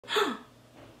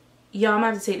Y'all, I'm gonna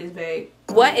have to take this bag.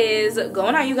 What is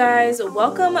going on, you guys?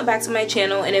 Welcome back to my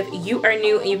channel, and if you are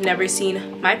new and you've never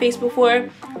seen my face before,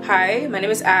 hi, my name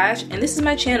is Ash and this is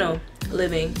my channel,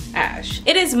 Living Ash.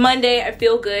 It is Monday. I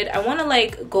feel good. I want to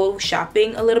like go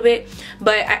shopping a little bit,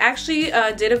 but I actually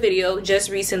did a video just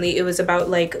recently. It was about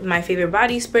like my favorite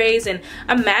body sprays, and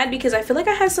I'm mad because I feel like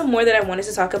I have some more that I wanted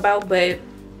to talk about, but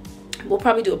we'll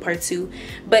probably do a part 2.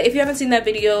 But if you haven't seen that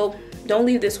video, don't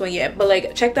leave this one yet, but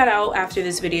like check that out after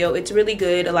this video. It's really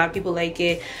good. A lot of people like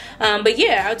it. But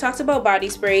yeah, I talked about body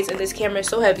sprays, and this camera is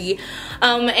so heavy.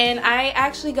 And I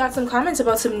actually got some comments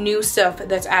about some new stuff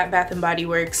that's at Bath and Body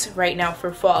Works right now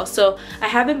for fall. So I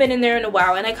haven't been in there in a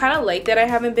while, and I kind of like that I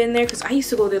haven't been there because I used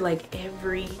to go there like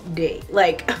every day,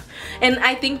 like. And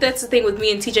I think that's the thing with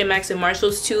me and TJ Maxx and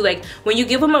Marshalls too. Like when you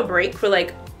give them a break for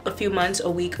like a few months, a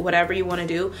week, whatever you want to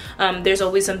do, there's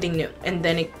always something new, and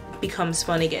then it becomes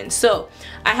fun again. So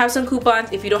I have some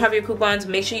coupons. If you don't have your coupons,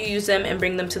 make sure you use them and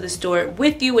bring them to the store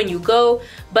with you when you go.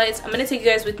 But I'm gonna take you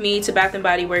guys with me to Bath and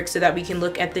Body Works so that we can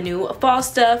look at the new fall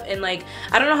stuff. And like,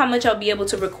 I don't know how much I'll be able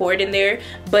to record in there,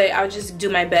 but I'll just do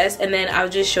my best, and then I'll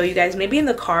just show you guys maybe in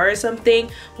the car or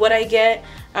something what I get.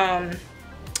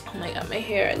 Oh my god, my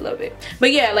hair, I love it.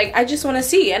 But yeah, like I just want to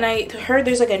see, and I heard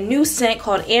there's like a new scent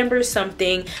called Amber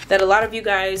something that a lot of you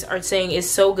guys are saying is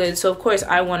so good. So of course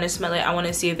I want to smell it. I want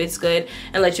to see if it's good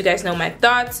and let you guys know my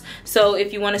thoughts. So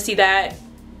if you want to see that,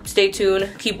 stay tuned,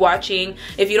 keep watching.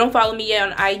 If you don't follow me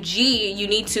yet on IG, you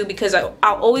need to, because I'll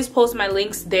always post my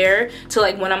links there to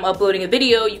like when I'm uploading a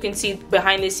video. You can see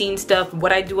behind the scenes stuff,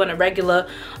 what I do on a regular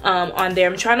on there.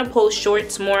 I'm trying to post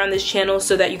shorts more on this channel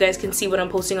so that you guys can see what I'm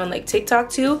posting on like TikTok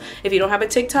too, if you don't have a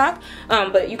TikTok.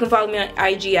 But you can follow me on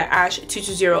IG at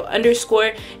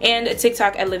ash220_ and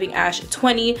TikTok at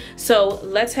livingash20. So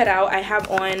let's head out. I have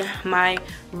on my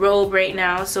robe right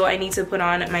now, so I need to put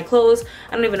on my clothes.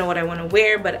 I don't even know what I want to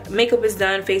wear, but makeup is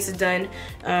done, face is done.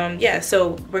 Yeah,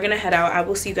 so we're gonna head out. I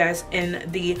will see you guys in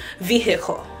the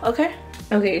vehicle.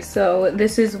 Okay, so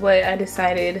this is what I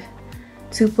decided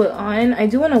to put on. I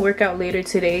do want to work out later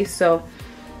today, so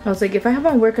I was like, if I have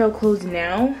on workout clothes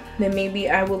now, then maybe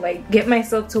I will like get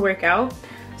myself to work out.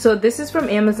 So this is from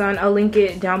Amazon. I'll link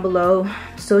it down below.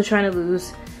 Still trying to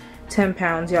lose 10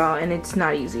 pounds, y'all, and it's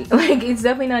not easy. Like, it's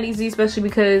definitely not easy, especially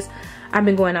because I've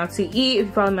been going out to eat. If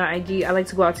you follow me on IG, I like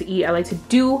to go out to eat. I like to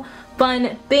do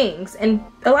fun things, and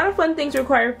a lot of fun things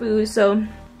require food. So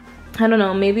I don't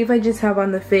know, maybe if I just have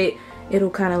on the fit, it'll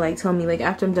kind of like tell me like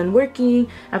after I'm done working,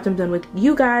 after I'm done with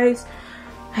you guys,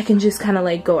 I can just kind of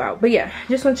like go out. But yeah,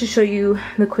 just want to show you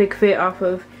the quick fit off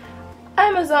of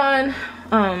Amazon.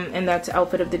 And that's the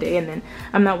outfit of the day. And then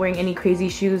I'm not wearing any crazy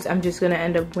shoes. I'm just gonna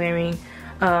end up wearing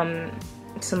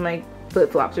some like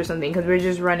flip-flops or something because we're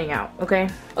just running out. Okay,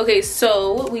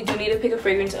 so we do need to pick a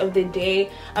fragrance of the day.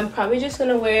 I'm probably just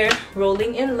gonna wear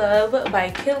Rolling in Love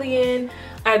by Canon.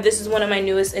 This is one of my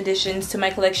newest additions to my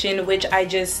collection, which I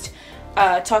just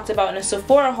talked about in a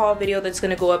Sephora haul video that's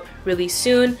gonna go up really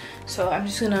soon. So I'm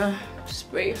just gonna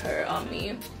spray her on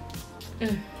me.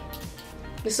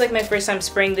 This is like my first time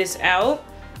spraying this out,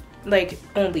 like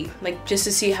only like just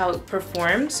to see how it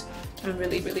performs. I'm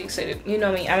really excited. You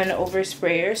know me, I'm an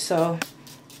oversprayer, so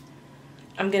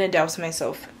I'm gonna douse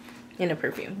myself in a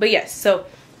perfume. But yes, so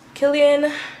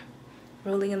Canon,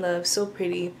 Rolling in Love, so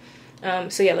pretty.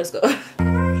 So yeah, let's go.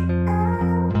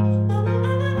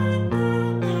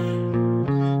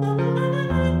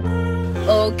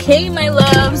 Okay, my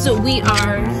loves, we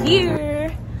are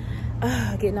here.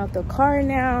 Getting out the car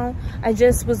now. I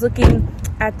just was looking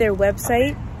at their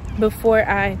website before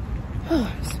I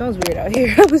it smells weird out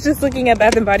here. I was just looking at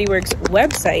Bath and Body Works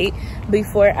website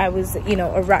before I was, you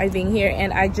know, arriving here,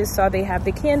 and I just saw they have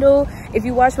the candle. If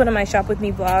you watch one of my Shop With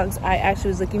Me vlogs, I actually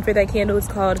was looking for that candle. It's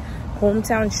called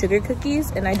Hometown Sugar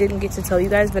Cookies, and I didn't get to tell you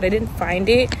guys, but I didn't find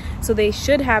it. So they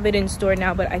should have it in store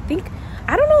now, but I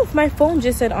don't know if my phone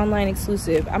just said online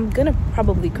exclusive. I'm gonna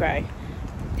probably cry.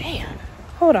 Damn.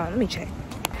 Hold on, let me check.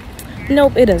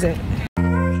 Nope, it doesn't.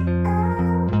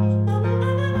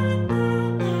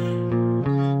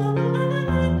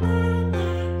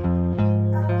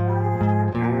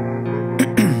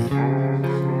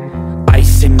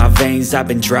 Veins, I've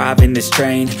been driving this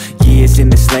train, years in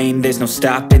this lane, there's no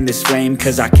stopping this flame,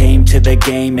 cause I came to the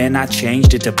game and I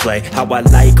changed it to play how I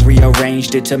like,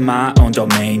 rearranged it to my own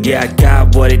domain. Yeah, I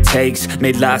got what it takes,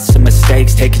 made lots of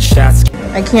mistakes, taking shots.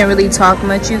 I can't really talk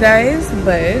much, you guys,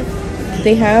 but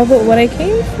they have what I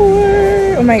came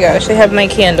for. Oh my gosh, they have my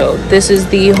candle. This is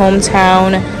the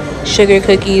Hometown Sugar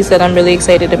Cookies that I'm really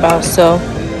excited about, so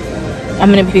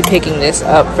I'm gonna be picking this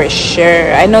up for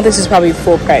sure. I know this is probably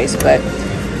full price, but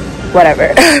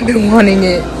whatever. I've been wanting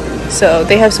it So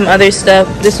they have some other stuff.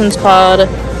 This one's called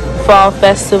Fall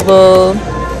Festival.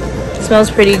 It smells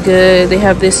pretty good. They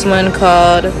have this one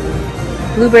called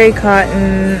Blueberry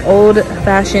Cotton, Old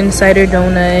Fashioned Cider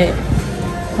Donut,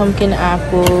 Pumpkin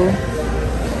Apple,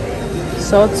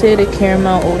 Salted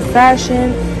Caramel Old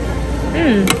Fashioned.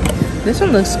 This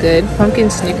one looks good. Pumpkin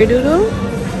Snickerdoodle.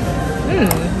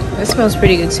 That smells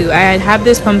pretty good too. I have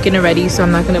this pumpkin already, so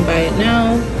I'm not gonna buy it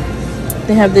now.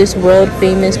 They have this world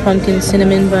famous pumpkin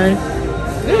cinnamon bun.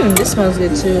 This smells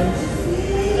good too.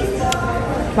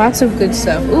 Lots of good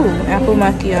stuff. Ooh, apple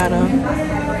macchiato.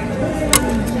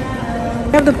 I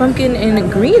have the pumpkin in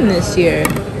green this year.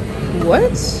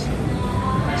 What?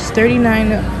 It's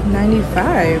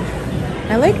 $39.95.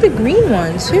 I like the green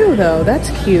one too though. That's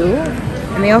cute.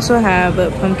 And they also have a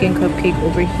pumpkin cupcake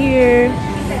over here.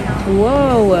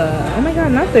 Whoa. Oh my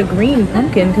god, not the green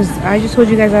pumpkin, because I just told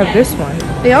you guys I have this one.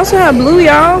 They also have blue,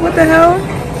 y'all. What the hell?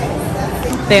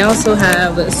 They also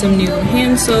have some new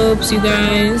hand soaps, you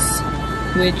guys,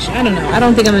 which I don't know. I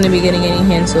don't think I'm going to be getting any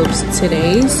hand soaps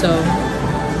today, so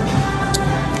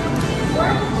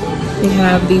they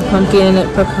have the pumpkin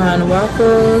pecan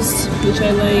waffles, which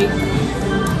I like.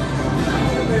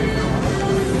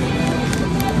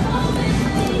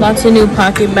 Lots of new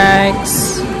pocket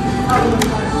bags.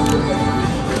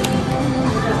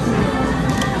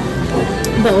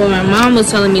 But what my mom was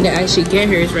telling me to actually get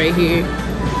her is right here.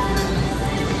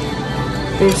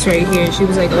 This right here. She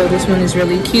was like, oh, this one is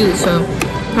really cute. So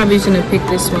probably just gonna pick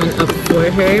this one up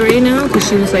for her right now, because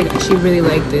she was like, she really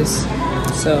liked this.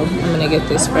 So I'm gonna get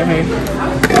this for her.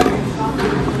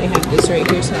 They have this right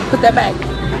here, so I'll put that back.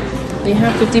 They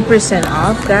have 50%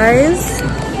 off, guys.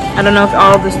 I don't know if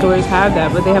all the stores have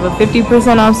that, but they have a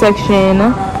 50% off section.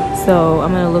 So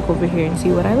I'm gonna look over here and see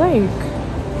what I like,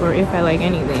 or if I like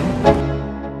anything.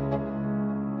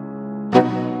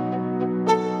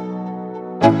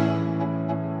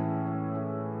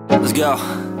 Let's go.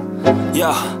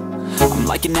 Yo, I'm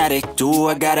like an addict. Do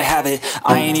I gotta have it?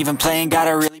 I ain't even playing.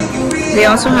 Gotta really. They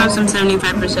also have some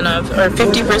 75% off or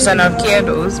 50% off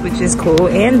candles, which is cool,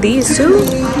 and these too.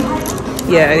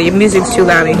 Yeah, the music's too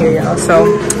loud in here, y'all. So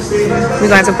we're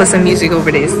going to put some music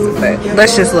over this, but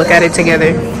let's just look at it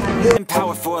together. In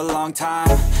power for a long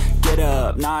time. Get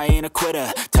up, nah, I ain't a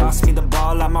quitter. Toss me the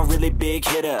ball, I'm a really big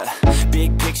hitter.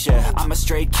 Big picture, I'm a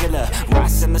straight killer.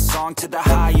 Rising the song to the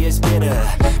highest bidder.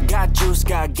 Got juice,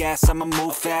 got gas, I'ma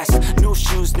move fast. New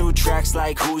shoes, new tracks,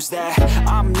 like who's that?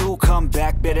 I'm new, come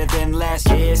back, better than last.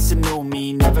 Yeah, it's a new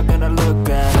me, never gonna look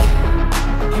back.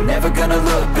 I'm never gonna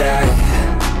look back.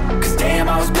 Cause damn,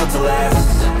 I was built to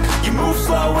last. You move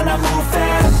slow and I move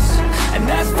fast, and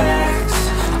that's facts.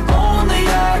 Only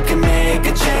I can make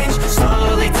a change.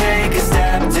 Slowly take a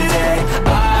step today.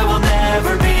 I will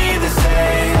never be the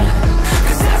same,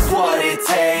 cause that's what it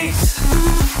takes.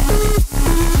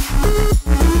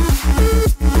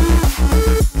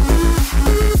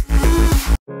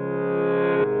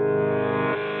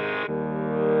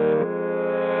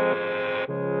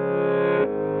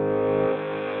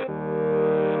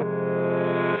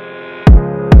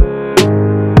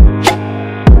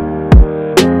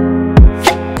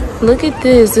 Look at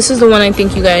this. This is the one I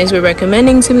think you guys were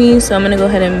recommending to me, so I'm gonna go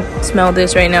ahead and smell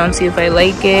this right now and see if I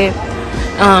like it.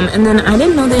 And then I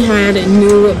didn't know they had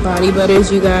new body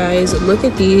butters, you guys. Look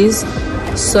at these,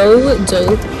 so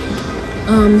dope.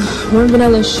 More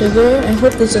vanilla sugar. I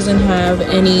hope this doesn't have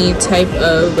any type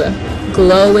of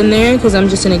glow in there, because I'm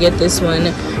just gonna get this one.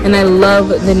 And I love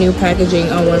the new packaging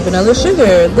on More Vanilla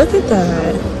Sugar. Look at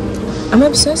that. I'm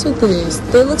obsessed with this.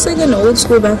 It looks like an old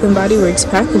school Bath & Body Works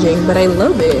packaging, but I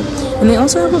love it. And they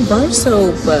also have a bar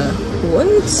soap. What?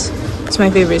 It's my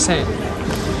favorite scent.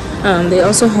 They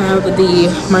also have the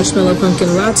Marshmallow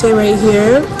Pumpkin Latte right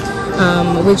here,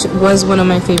 which was one of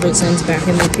my favorite scents back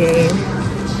in the day.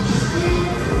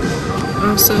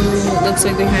 Also, looks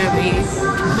like they have a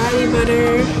body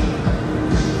butter.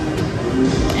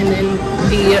 And then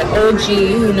the OG,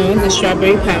 you know, the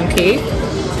strawberry pound cake.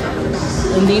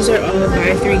 And these are all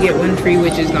buy 3 get 1 free,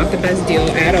 which is not the best deal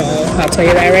at all. I'll tell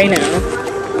you that right now.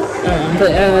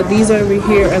 But these over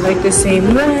here are like the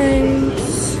same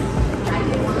ones.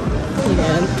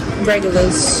 Yeah,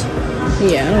 regulars.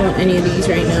 Yeah, I don't want any of these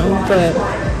right now. But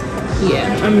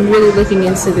yeah, I'm really looking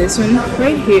into this one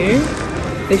right here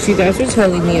that you guys were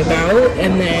telling me about.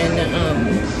 And then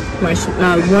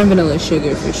More Vanilla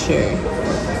Sugar for sure.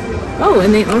 Oh,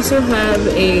 and they also have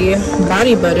a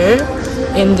body butter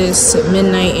in this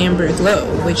Midnight Amber Glow,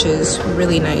 which is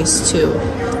really nice too.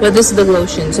 But this is the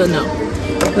Glotion, so no,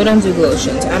 we don't do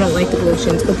Glotions. I don't like the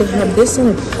Glotions, but they have this in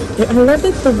it. I love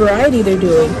the variety they're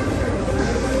doing.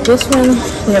 This one,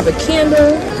 we have a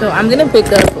candle. So I'm gonna pick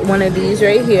up one of these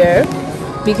right here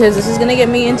because this is gonna get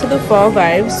me into the fall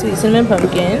vibes. Sweet cinnamon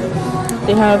pumpkin.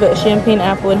 They have champagne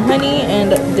apple and honey,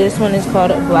 and this one is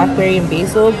called blackberry and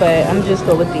basil, but I'm just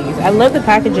go with these. I love the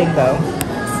packaging though.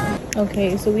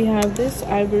 Okay, so we have this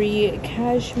ivory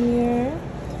cashmere.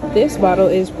 This bottle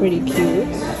is pretty cute.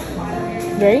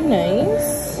 Very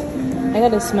nice. I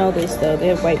gotta smell this though. They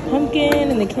have white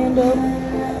pumpkin and the candle.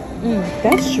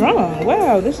 That's strong.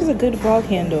 Wow, this is a good fall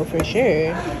candle for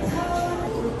sure.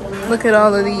 Look at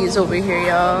all of these over here,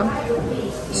 y'all.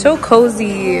 So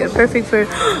cozy. Perfect for...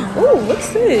 Oh, what's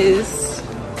this?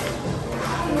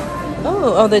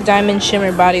 Oh, the diamond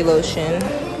shimmer body lotion.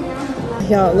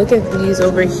 Y'all, look at these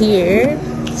over here.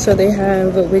 So they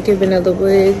have Wicked Vanilla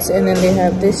Woods, and then they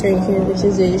have this right here, which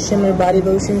is a shimmer body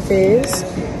lotion fizz.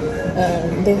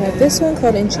 They have this one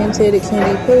called Enchanted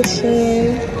Candy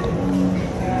Potion.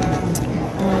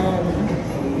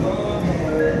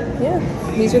 Yeah,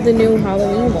 these are the new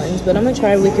Halloween ones, but I'm gonna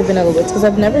try Wicked Vanilla Woods because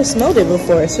I've never smelled it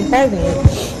before, surprisingly.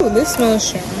 Oh, this smells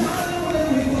strong.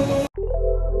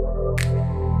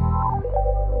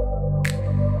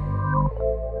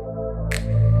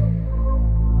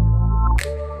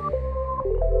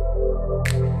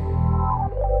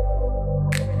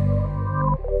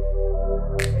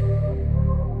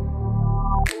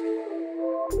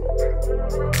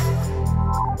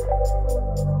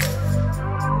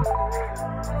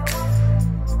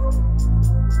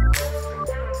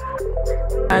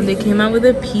 They came out with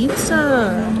a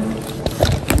pizza.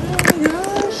 Oh my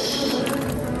gosh.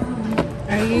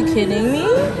 Are you kidding me?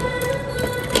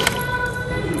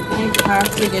 I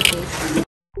have to get this.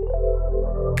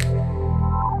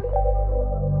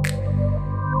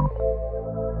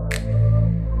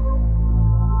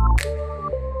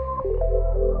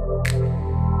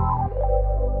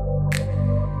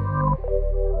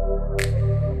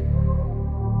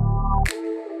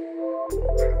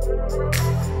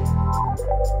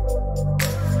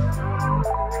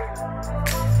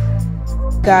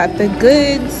 Got the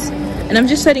goods, and I'm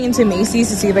just heading into Macy's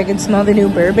to see if I can smell the new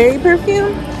Burberry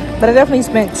perfume. But I definitely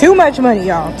spent too much money,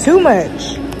 y'all. Too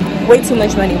much. Way too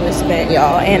much money was spent,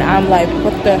 y'all. And I'm like,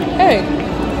 what the heck?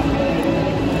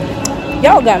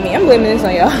 Y'all got me. I'm blaming this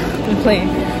on y'all. I'm playing.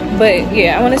 But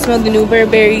yeah, I want to smell the new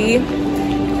Burberry.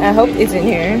 I hope it's in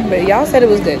here. But y'all said it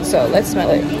was good, so let's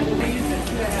smell it.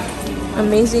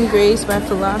 Amazing Grace by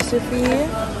Philosophy.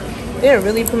 They're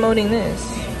really promoting this.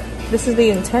 This is the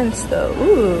Intense though.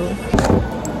 Ooh.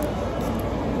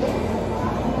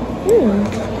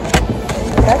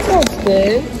 That smells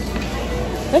good.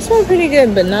 That smells pretty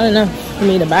good, but not enough for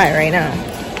me to buy right now.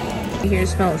 Here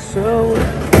smells so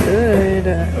good.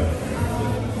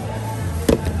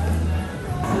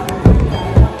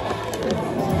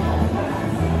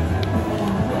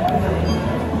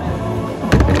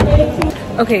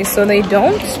 Okay, so they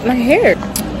don't, my hair.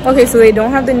 Okay, so they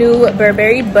don't have the new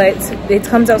Burberry, but it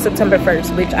comes out September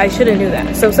 1st, which I should have knew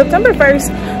that. So September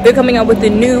 1st, they're coming out with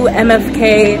the new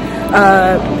MFK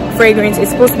fragrance. It's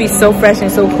supposed to be so fresh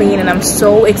and so clean, and I'm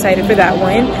so excited for that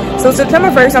one. So September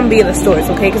 1st, I'm gonna be in the stores,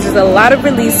 okay? Because there's a lot of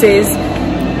releases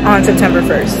on September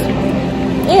 1st.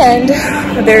 And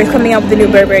they're coming out with the new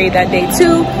Burberry that day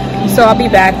too, so I'll be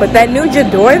back. But that new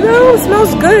J'adore though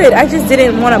smells good. I just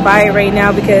didn't want to buy it right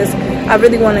now because I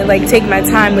really want to like take my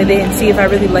time with it and see if I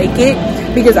really like it,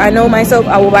 because I know myself,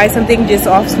 I will buy something just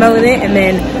off smelling it and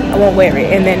then I won't wear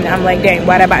it, and then I'm like, dang,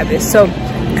 why'd I buy this? So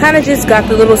kind of just got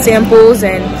the little samples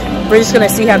and we're just gonna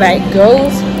see how that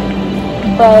goes.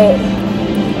 But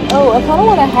oh, I kind of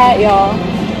want a hat, y'all.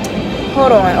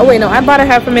 Hold on. Oh wait, no, I bought a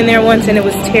hat from in there once and it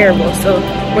was terrible, so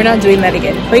we're not doing that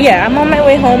again. But yeah, I'm on my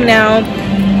way home now,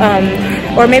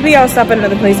 or maybe I'll stop at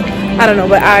another place, I don't know,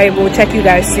 but I will check you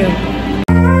guys soon.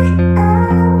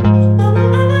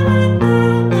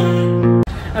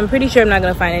 I'm pretty sure I'm not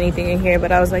gonna find anything in here,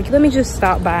 but I was like, let me just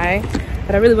stop by.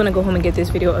 But I really want to go home and get this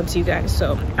video up to you guys,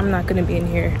 so I'm not gonna be in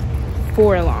here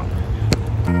for long.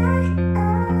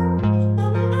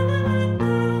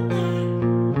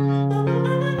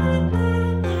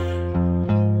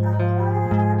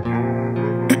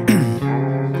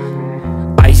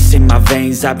 Ice in my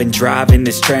veins, I've been driving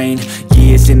this train.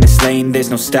 Years in this lane, there's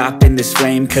no stopping this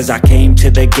flame. Cause I came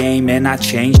to the game and I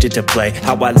changed it to play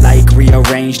how I like,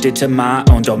 rearranged it to my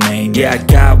own domain. Yeah, I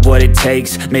got what it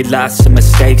takes, made lots of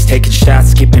mistakes, taking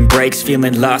shots, skipping breaks,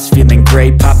 feeling lost, feeling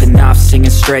great, popping off, singing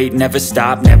straight, never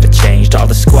stopped, never changed. All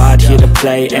the squad here to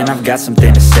play, and I've got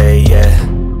something to say, yeah.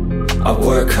 I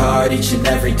work hard each and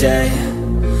every day,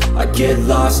 I get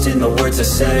lost in the words I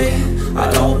say.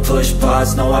 I don't push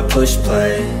pause, no I push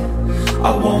play. I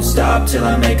won't stop till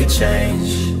I make a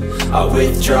change. I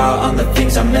withdraw on the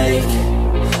things I make.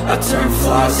 I turn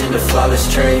flaws into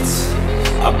flawless traits.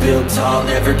 I build tall,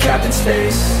 never capped in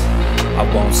space. I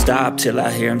won't stop till I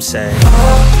hear him say, oh,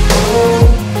 oh,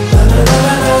 la la la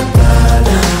la la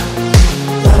la,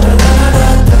 la la la la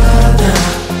la la.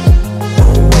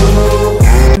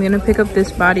 I'm gonna pick up this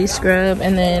body scrub,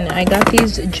 and then I got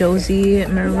these Josie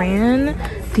Maran.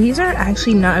 These are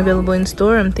actually not available in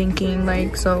store, I'm thinking,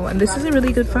 like, so this is a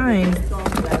really good find.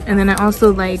 And then I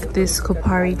also like this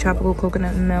Kopari Tropical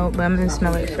Coconut Milk, but I'm gonna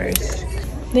smell it first.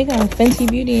 They got Fenty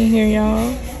Beauty in here,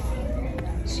 y'all.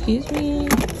 Excuse me.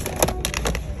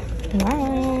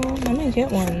 Wow, I might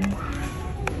get one.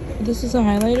 This is a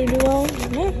highlighter duo.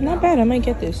 Yeah, not bad, I might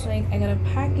get this. Like, I got a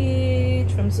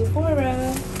package from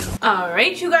Sephora. All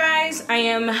right, you guys, I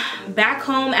am back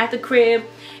home at the crib.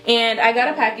 And I got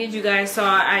a package. You guys saw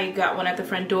I got one at the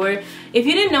front door. If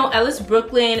you didn't know, Ellis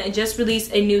Brooklyn just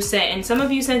released a new scent, and some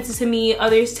of you sent it to me,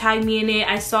 others tagged me in it.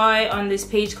 I saw it on this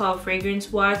page called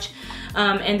Fragrance Watch,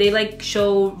 and they like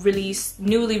show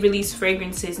newly released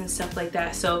fragrances and stuff like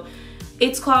that. So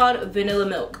it's called Vanilla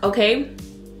Milk, okay?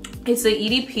 It's the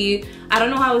EDP. I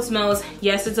don't know how it smells.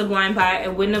 Yes, it's a blind buy. I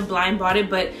wouldn't have blind bought it,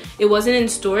 but it wasn't in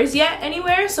stores yet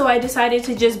anywhere, so I decided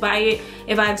to just buy it.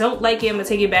 If I don't like it, I'm gonna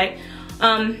take it back.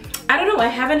 I don't know, I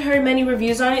haven't heard many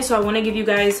reviews on it, so I want to give you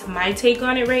guys my take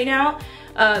on it right now.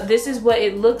 This is what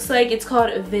it looks like. It's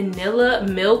called Vanilla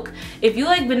Milk. If you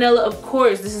like vanilla, of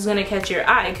course this is gonna catch your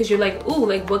eye, because you're like, ooh,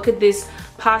 like what could this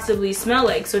possibly smell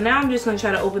like? So now I'm just gonna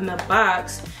try to open the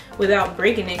box without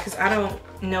breaking it, because I don't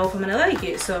know if I'm gonna like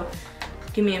it, so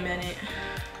give me a minute.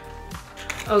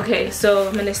 Okay, so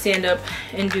I'm gonna stand up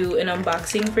and do an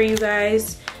unboxing for you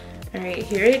guys. All right,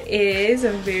 here it is.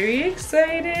 I'm very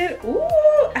excited. Ooh,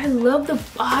 I love the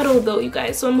bottle though, you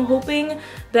guys. So I'm hoping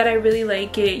that I really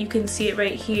like it. You can see it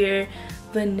right here.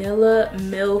 Vanilla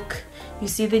milk. You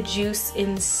see the juice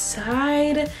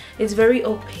inside. It's very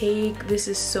opaque. This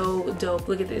is so dope.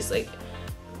 Look at this, like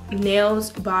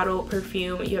nails bottle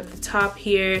perfume. You have the top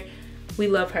here. We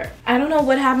love her. I don't know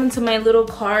what happened to my little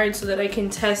card so that I can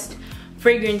test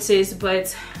fragrances,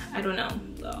 but I don't know.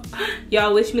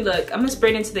 Y'all wish me luck. I'm gonna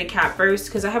spray it into the cap first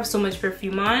because I have so much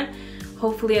perfume on.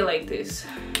 Hopefully I like this.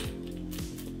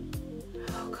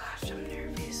 Oh gosh, I'm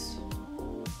nervous.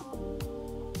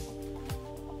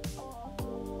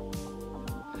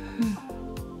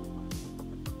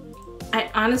 I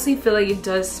honestly feel like it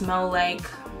does smell like,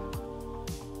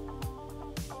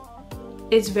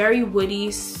 it's very woody,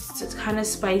 it's kind of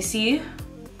spicy.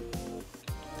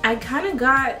 I kind of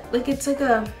got, like, it's like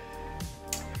a,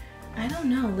 I don't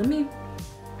know, let me,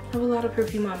 I have a lot of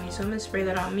perfume on me, so I'm gonna spray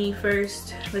that on me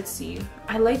first. Let's see.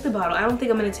 I like the bottle. I don't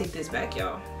think I'm gonna take this back,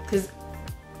 y'all, because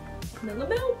vanilla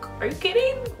milk, are you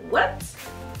kidding? What?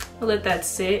 I'll let that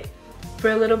sit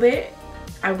for a little bit.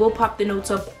 I will pop the notes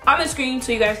up on the screen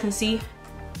so you guys can see.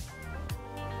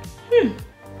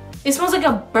 It smells like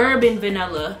a bourbon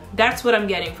vanilla. That's what I'm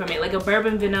getting from it, like a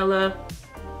bourbon vanilla.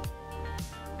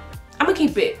 I'm gonna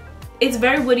keep it. It's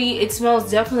very woody. It smells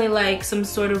definitely like some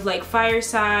sort of like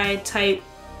fireside type.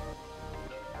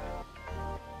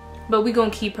 But we gonna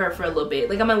keep her for a little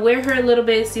bit. Like I'm gonna wear her a little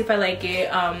bit, see if I like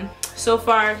it. So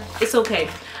far, it's okay.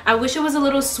 I wish it was a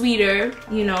little sweeter,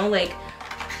 you know, like,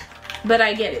 but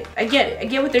I get it. I get it. I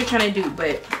get what they're trying to do,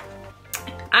 but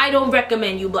I don't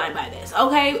recommend you blind buy this,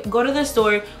 okay? Go to the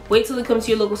store, wait till it comes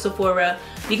to your local Sephora,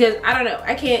 because I don't know,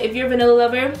 I can't, if you're a vanilla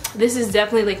lover, this is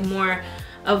definitely like more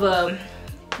of a,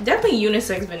 definitely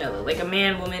unisex vanilla. Like a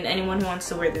man, woman, anyone who wants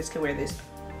to wear this can wear this.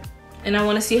 And I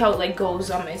want to see how it like goes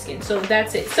on my skin. So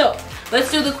that's it. So let's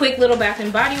do the quick little Bath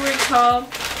and Body Works haul.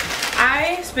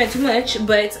 I spent too much,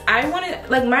 but I wanted,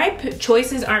 like, my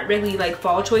choices aren't really like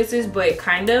fall choices, but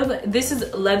kind of. This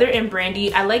is Leather and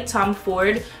Brandy. I like Tom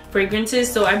Ford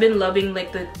fragrances, so I've been loving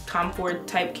like the Tom Ford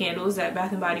type candles that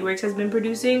Bath and Body Works has been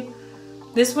producing.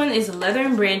 This one is Leather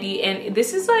and Brandy, and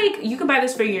this is like, you can buy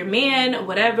this for your man,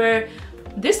 whatever.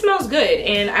 This smells good,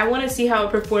 and I want to see how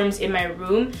it performs in my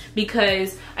room,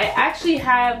 because I actually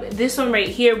have this one right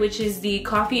here, which is the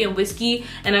Coffee and Whiskey,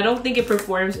 and I don't think it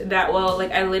performs that well.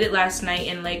 Like, I lit it last night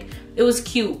and like it was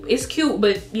cute. It's cute,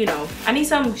 but you know, I need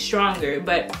something stronger.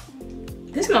 But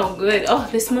this smells good. Oh,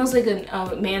 this smells like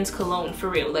a man's cologne for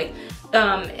real. Like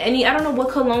I don't know what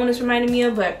cologne is reminding me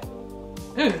of, but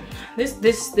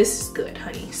this is good,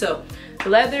 honey. So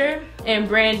Leather and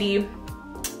Brandy.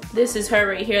 This is her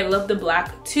right here. I love the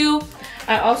black too.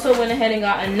 I also went ahead and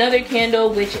got another candle,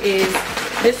 which is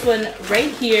this one right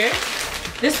here.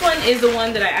 This one is the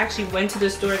one that I actually went to the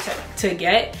store to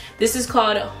get. This is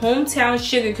called Hometown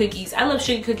Sugar Cookies. I love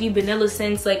sugar cookie, vanilla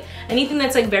scents, like anything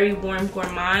that's like very warm,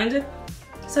 gourmand.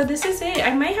 So this is it.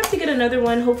 I might have to get another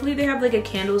one. Hopefully they have like a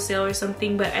candle sale or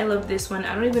something, but I love this one.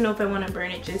 I don't even know if I want to burn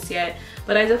it just yet,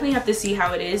 but I definitely have to see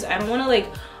how it is. I don't want to like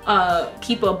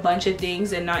keep a bunch of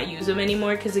things and not use them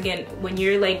anymore, because again, when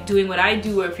you're like doing what I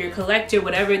do, or if you're a collector,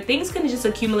 whatever, things can just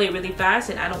accumulate really fast,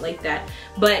 and I don't like that.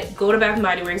 But go to Bath and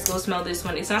Body Works, go smell this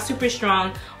one. It's not super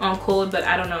strong on cold, but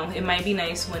I don't know, it might be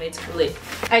nice when it's lit.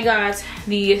 I got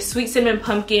the Sweet Cinnamon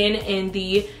Pumpkin and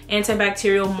the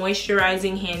antibacterial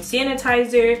moisturizing hand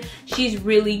sanitizer. She's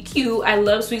really cute. I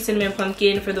love Sweet Cinnamon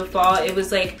Pumpkin for the fall. It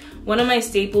was like one of my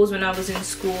staples when I was in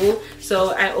school,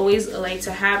 so I always like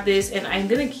to have this, and I'm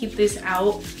gonna keep this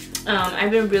out. I've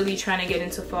been really trying to get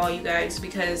into fall, you guys,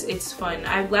 because it's fun.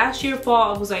 Last year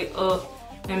fall I was like, oh,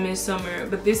 I miss summer,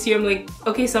 but this year I'm like,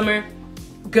 okay, summer,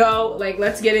 go, like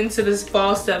let's get into this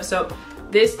fall stuff. So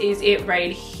this is it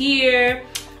right here.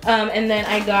 And then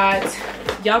I got,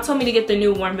 y'all told me to get the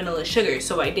new warm vanilla sugar,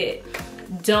 so I did.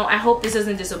 I hope this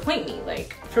doesn't disappoint me,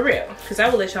 like for real, because I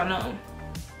will let y'all know.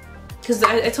 Because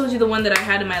I told you the one that I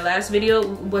had in my last video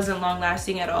wasn't long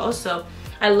lasting at all. So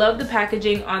I love the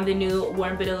packaging on the new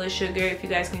warm vanilla sugar. If you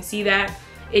guys can see that,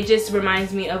 it just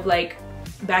reminds me of like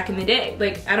back in the day,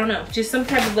 like I don't know, just some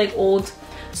type of like old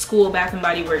school Bath and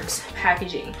Body Works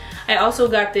packaging. I also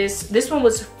got this one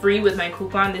was free with my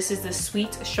coupon. This is the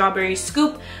Sweet Strawberry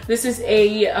Scoop. This is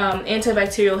a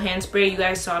antibacterial hand spray. You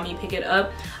guys saw me pick it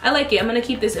up. I like it. I'm gonna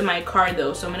keep this in my car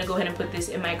though, so I'm gonna go ahead and put this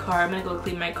in my car. I'm gonna go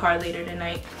clean my car later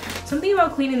tonight. Something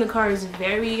about cleaning the car is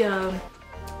very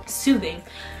soothing.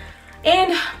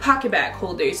 And pocket bag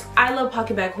holders. I love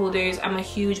pocket bag holders. I'm a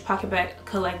huge pocket bag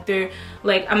collector.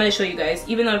 Like, I'm gonna show you guys,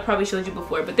 even though I probably showed you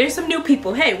before, but there's some new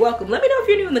people. Hey, welcome. Let me know if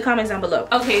you're new in the comments down below.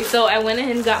 Okay, so I went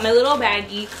ahead and got my little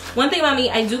baggie. One thing about me,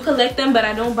 I do collect them, but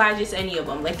I don't buy just any of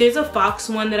them. Like, there's a Fox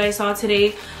one that I saw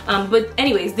today. But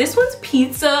anyways, this one's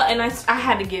pizza, and I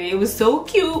had to get it. It was so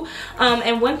cute.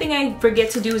 And one thing I forget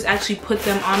to do is actually put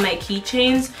them on my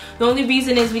keychains. The only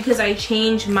reason is because I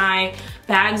change my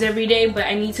bags every day, but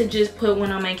I need to just put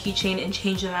one on my keychain and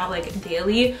change them out like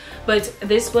daily. But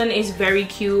this one is very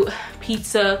cute.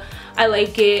 Pizza, I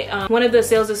like it. One of the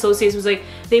sales associates was like,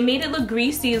 they made it look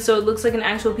greasy so it looks like an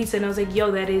actual pizza, and I was like,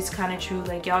 yo, that is kind of true.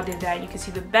 Like, y'all did that. You can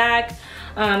see the back.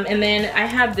 And then I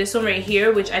have this one right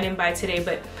here, which I didn't buy today,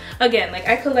 but again, like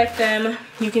I collect them.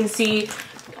 You can see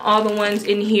all the ones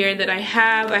in here that I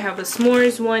have. I have a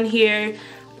s'mores one here.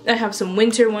 I have some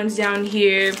winter ones down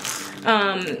here.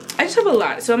 I just have a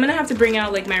lot, so I'm gonna have to bring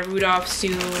out like my Rudolph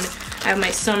soon. I have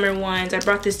my summer ones. I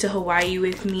brought this to Hawaii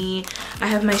with me. I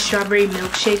have my strawberry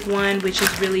milkshake one, which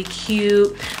is really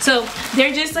cute. So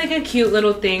they're just like a cute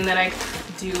little thing that I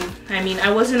do. I mean,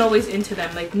 I wasn't always into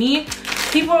them. Like me,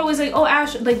 people are always like, oh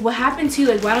Ash, like what happened to you?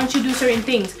 Like, why don't you do certain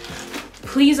things?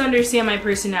 Please understand my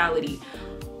personality.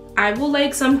 I will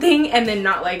like something and then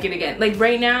not like it again. Like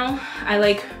right now, I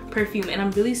like perfume, and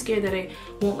I'm really scared that I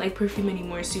won't like perfume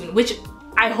anymore soon, which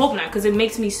I hope not, because it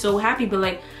makes me so happy, but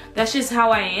like that's just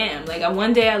how I am. Like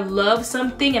one day I love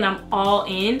something and I'm all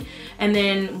in, and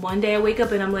then one day I wake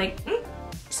up and I'm like,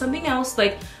 something else.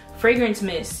 Like fragrance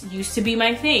mist used to be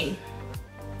my thing,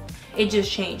 it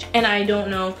just changed, and I don't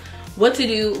know what to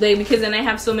do, like, because then I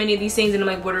have so many of these things and I'm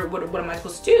like, what am I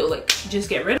supposed to do? Like, just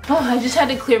get rid of them. Oh, I just had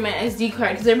to clear my SD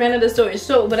card because I ran out of storage.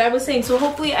 So, but I was saying, so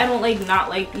hopefully I don't like not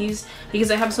like these,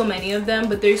 because I have so many of them,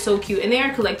 but they're so cute and they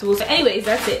are collectibles. So anyways,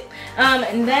 that's it.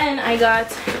 And then I got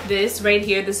this right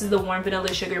here. This is the warm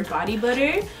vanilla sugar body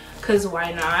butter, because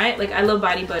why not? Like, I love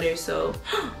body butter. So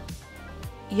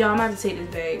y'all, I'm about to take this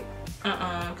bag,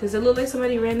 because it looked like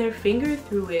somebody ran their finger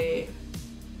through it.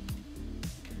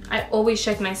 I always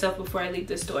check myself before I leave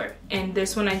the store, and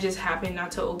this one I just happened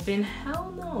not to open.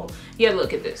 Hell no. Yeah,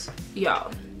 look at this,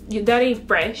 y'all. That ain't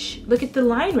fresh. Look at the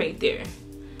line right there.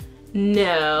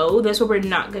 No, that's what we're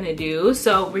not gonna do.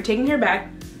 So we're taking her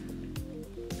back.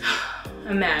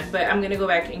 I'm mad, but I'm gonna go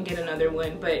back and get another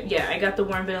one. But yeah, I got the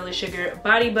warm vanilla sugar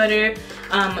body butter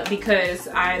because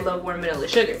I love warm vanilla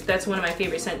sugar. That's one of my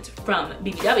favorite scents from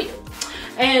BBW.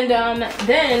 And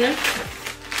then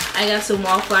I got some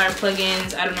wallflower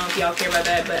plugins. I don't know if y'all care about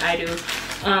that, but I do.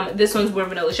 This one's warm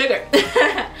vanilla sugar.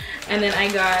 And then I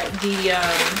got the,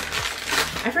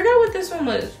 I forgot what this one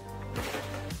was.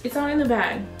 It's not in the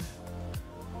bag.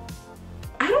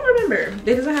 I don't remember.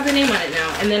 It doesn't have a name on it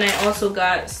now. And then I also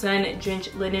got Sun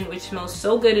Drenched Linen, which smells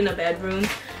so good in a bedroom.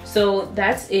 So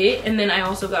that's it. And then I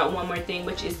also got one more thing,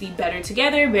 which is the Better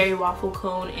Together Berry Waffle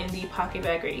Cone in the pocket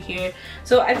bag right here.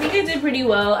 So I think I did pretty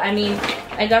well. I mean,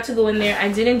 I got to go in there.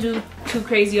 I didn't do too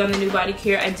crazy on the new body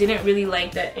care. I didn't really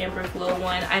like that Amber Glow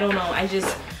one. I don't know.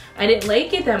 I didn't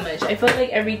like it that much. I felt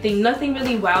like nothing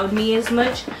really wowed me as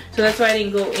much. So that's why I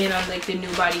didn't go in on like the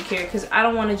new body care, because I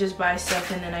don't want to just buy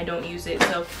stuff and then I don't use it.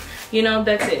 So, you know,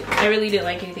 that's it. I really didn't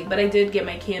like anything, but I did get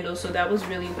my candle, so that was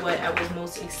really what I was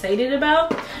most excited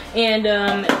about. And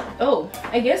oh,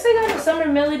 I guess I got a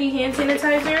Summer Melody hand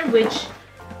sanitizer, which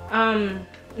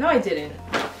no, I didn't.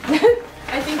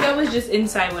 I think that was just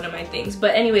inside one of my things.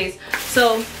 But anyways,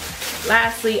 so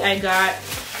lastly, I got,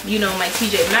 you know, my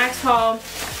TJ Maxx haul.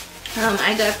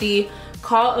 I got the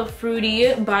Call of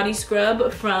Fruity body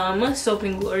scrub from Soap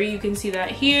and Glory. You can see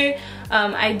that here.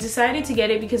 I decided to get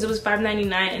it because it was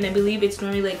 $5.99, and I believe it's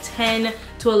normally like $10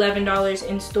 to $11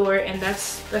 in store, and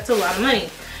that's a lot of money.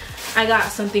 I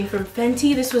got something from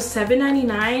Fenty. This was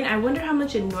 $7.99. I wonder how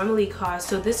much it normally costs.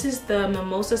 So this is the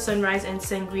Mimosa Sunrise and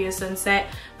Sangria Sunset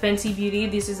Fenty Beauty.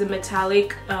 This is a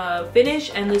metallic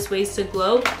finish, endless ways to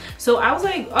glow. So I was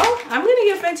like, oh, I'm gonna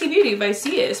get Fenty Beauty if I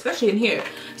see it, especially in here.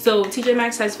 So TJ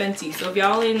Maxx has Fenty. So if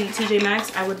y'all in TJ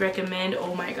Maxx, I would recommend.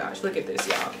 Oh my gosh, look at this,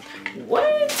 y'all.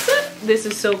 What? This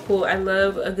is so cool. I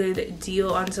love a good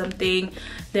deal on something.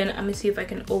 Then I'm gonna see if I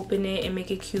can open it and make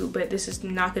it cute, but this is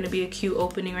not gonna be a cute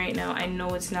opening right now. I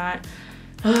know it's not.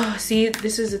 Oh, see,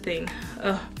 this is the thing.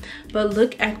 But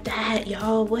look at that,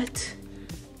 y'all. What?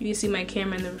 You can see my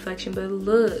camera in the reflection, but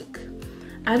look.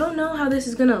 I don't know how this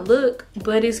is gonna look,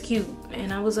 but it's cute.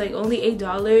 And I was like, only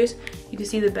 $8. You can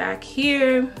see the back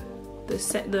here.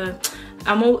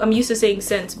 I'm used to saying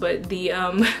scents, but the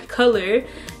color.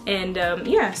 And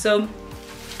yeah, so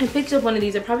I picked up one of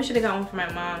these. I probably should have got one for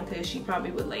my mom because she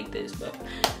probably would like this, but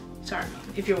sorry mom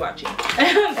if you're watching.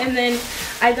 And then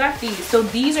I got these. So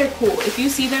these are cool. If you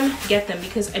see them, get them,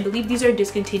 because I believe these are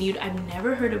discontinued. I've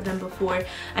never heard of them before.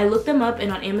 I looked them up,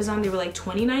 and on Amazon they were like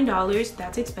 $29.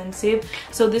 That's expensive.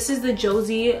 So this is the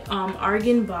Josie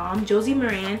Argan Balm, Josie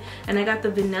Maran, and I got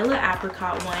the vanilla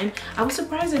apricot one. I was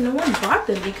surprised that no one bought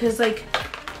them because, like,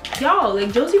 y'all,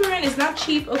 like, Josie Maran is not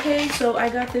cheap, okay? So I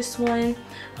got this one.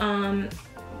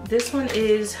 This one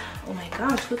is, oh my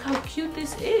gosh, look how cute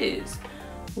this is.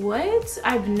 What?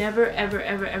 I've never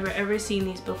ever seen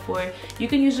these before. You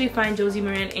can usually find Josie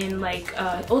Maran in like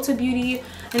Ulta Beauty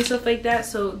and stuff like that.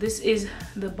 So this is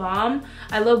the balm.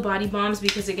 I love body balms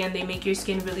because, again, they make your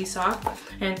skin really soft.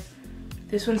 And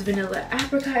this one's vanilla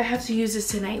apricot. I have to use this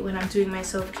tonight when I'm doing my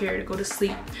self-care to go to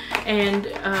sleep. And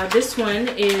this one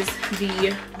is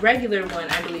the regular one,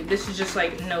 I believe. This is just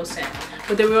like no scent.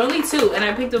 But there were only two, and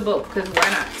I picked them both because why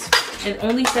not? And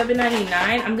only $7.99.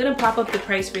 I'm gonna pop up the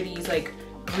price for these like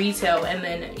retail and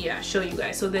then, yeah, show you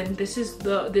guys. So then this is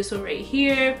this one right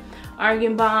here,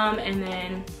 Argan Balm, and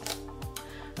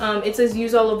then it says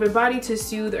use all over body to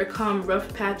soothe or calm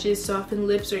rough patches, soften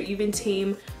lips, or even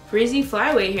tame frizzy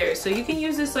flyaway hair. So you can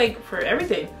use this like for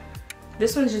everything.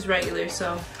 This one's just regular,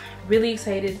 so really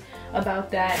excited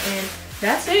about that. And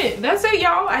that's it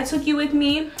y'all. I took you with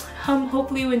me.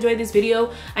 Hopefully you enjoyed this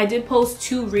video. I did post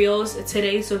 2 reels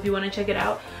today, so if you want to check it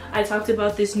out. I talked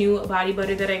about this new body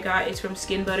butter that I got. It's from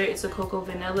Skin Butter. It's a cocoa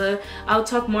vanilla. I'll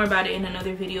talk more about it in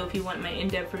another video if you want my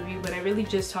in-depth review, but I really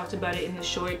just talked about it in the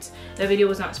shorts. That video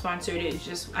was not sponsored. It's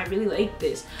just, I really like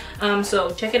this.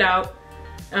 So check it out.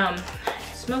 It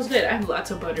smells good. I have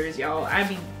lots of butters, y'all.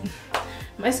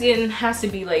 My skin has to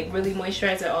be like really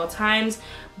moisturized at all times.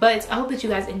 But I hope that you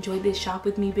guys enjoyed this shop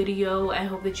with me video. I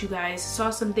hope that you guys saw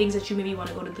some things that you maybe want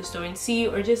to go to the store and see,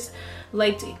 or just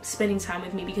liked spending time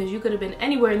with me, because you could have been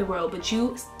anywhere in the world, but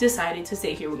you decided to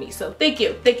stay here with me. So thank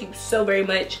you so very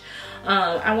much.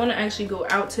 I want to actually go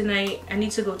out tonight. I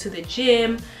need to go to the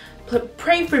gym.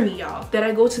 Pray for me, y'all, that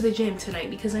I go to the gym tonight,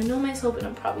 because I know myself and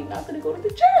I'm probably not gonna go to the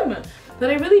gym,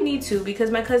 but I really need to, because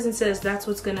my cousin says that's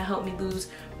what's gonna help me lose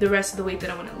the rest of the weight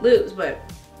that I want to lose. But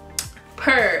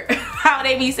how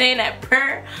they be saying that,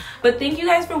 but thank you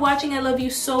guys for watching. I love you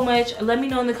so much. Let me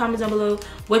know in the comments down below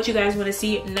what you guys want to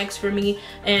see next for me,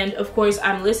 and of course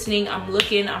I'm listening, I'm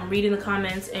looking, I'm reading the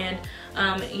comments, and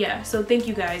yeah, so thank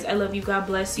you guys. I love you. God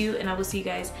bless you, and I will see you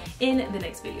guys in the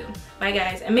next video. Bye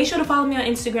guys, and make sure to follow me on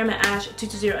Instagram at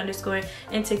ash220_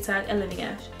 and TikTok at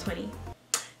livingash20.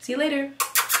 See you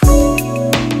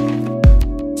later.